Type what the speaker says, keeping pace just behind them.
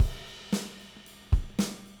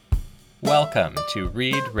Welcome to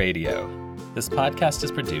Read Radio. This podcast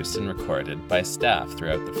is produced and recorded by staff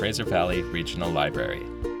throughout the Fraser Valley Regional Library.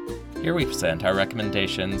 Here we present our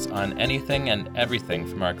recommendations on anything and everything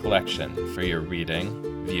from our collection for your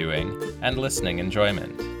reading, viewing, and listening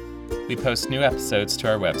enjoyment. We post new episodes to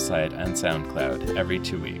our website and SoundCloud every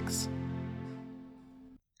 2 weeks.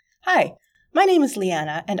 Hi, my name is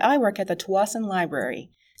Leanna, and I work at the Tsawwassen Library.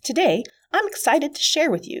 Today, I'm excited to share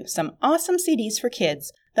with you some awesome CDs for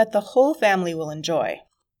kids that the whole family will enjoy.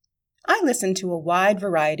 I listen to a wide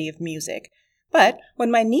variety of music, but when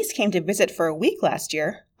my niece came to visit for a week last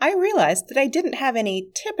year, I realized that I didn't have any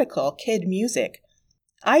typical kid music.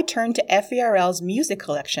 I turned to FVRL's music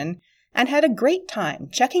collection and had a great time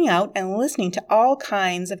checking out and listening to all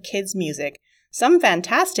kinds of kids' music, some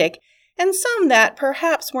fantastic and some that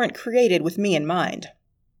perhaps weren't created with me in mind.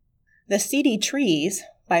 The CD Trees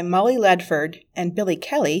by Molly Ledford and Billy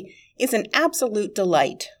Kelly is an absolute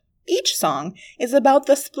delight. Each song is about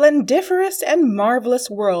the splendiferous and marvelous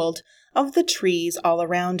world of the trees all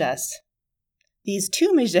around us. These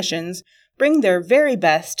two musicians bring their very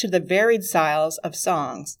best to the varied styles of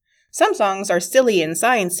songs. Some songs are silly and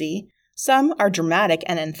science-y, some are dramatic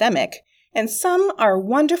and anthemic, and some are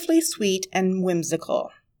wonderfully sweet and whimsical.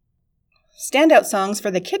 Standout songs for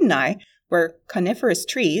the kid and I were Coniferous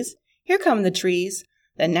Trees, Here Come the Trees,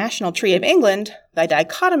 The National Tree of England, The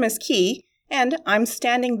Dichotomous Key, and I'm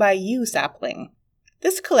Standing By You Sapling.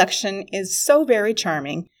 This collection is so very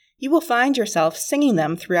charming, you will find yourself singing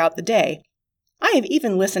them throughout the day. I have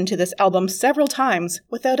even listened to this album several times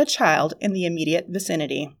without a child in the immediate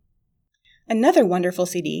vicinity. Another wonderful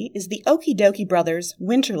CD is the Okie Dokie Brothers'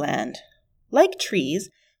 Winterland. Like Trees,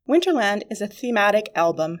 Winterland is a thematic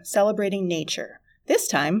album celebrating nature, this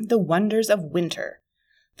time the wonders of winter.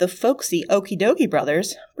 The folksy Okie Dokie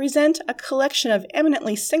Brothers present a collection of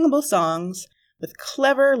eminently singable songs with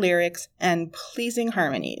clever lyrics and pleasing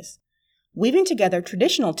harmonies. Weaving together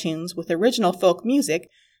traditional tunes with original folk music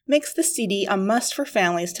makes the CD a must for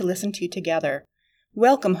families to listen to together.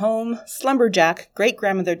 Welcome Home, Slumberjack, Great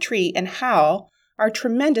Grandmother Tree, and Howl are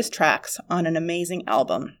tremendous tracks on an amazing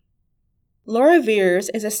album. Laura Veirs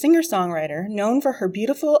is a singer-songwriter known for her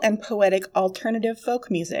beautiful and poetic alternative folk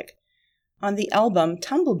music. On the album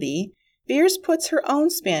Tumblebee, Veirs puts her own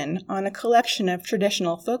spin on a collection of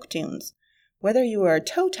traditional folk tunes. Whether you are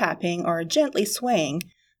toe-tapping or gently swaying,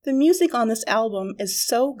 the music on this album is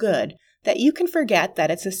so good that you can forget that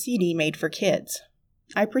it's a CD made for kids.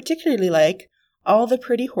 I particularly like All the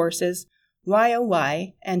Pretty Horses, Why Oh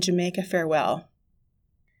Why, and Jamaica Farewell.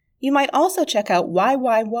 You might also check out Why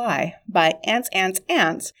by Ants Ants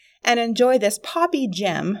Ants and enjoy this poppy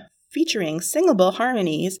gem featuring singable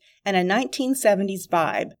harmonies and a 1970s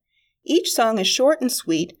vibe. Each song is short and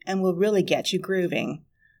sweet and will really get you grooving.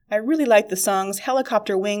 I really like the songs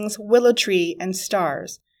Helicopter Wings, Willow Tree, and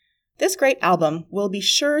Stars. This great album will be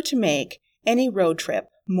sure to make any road trip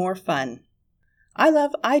more fun. I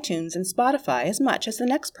love iTunes and Spotify as much as the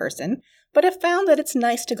next person, but have found that it's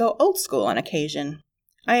nice to go old school on occasion.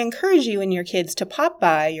 I encourage you and your kids to pop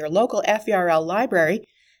by your local FVRL library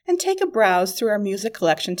and take a browse through our music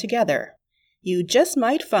collection together. You just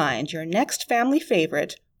might find your next family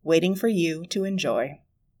favorite waiting for you to enjoy.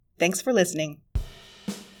 Thanks for listening.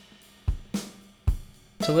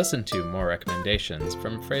 To listen to more recommendations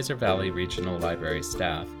from Fraser Valley Regional Library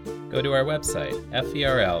staff, go to our website,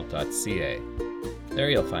 fvrl.ca. There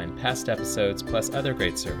you'll find past episodes plus other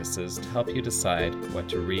great services to help you decide what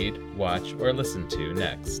to read, watch, or listen to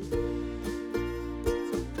next.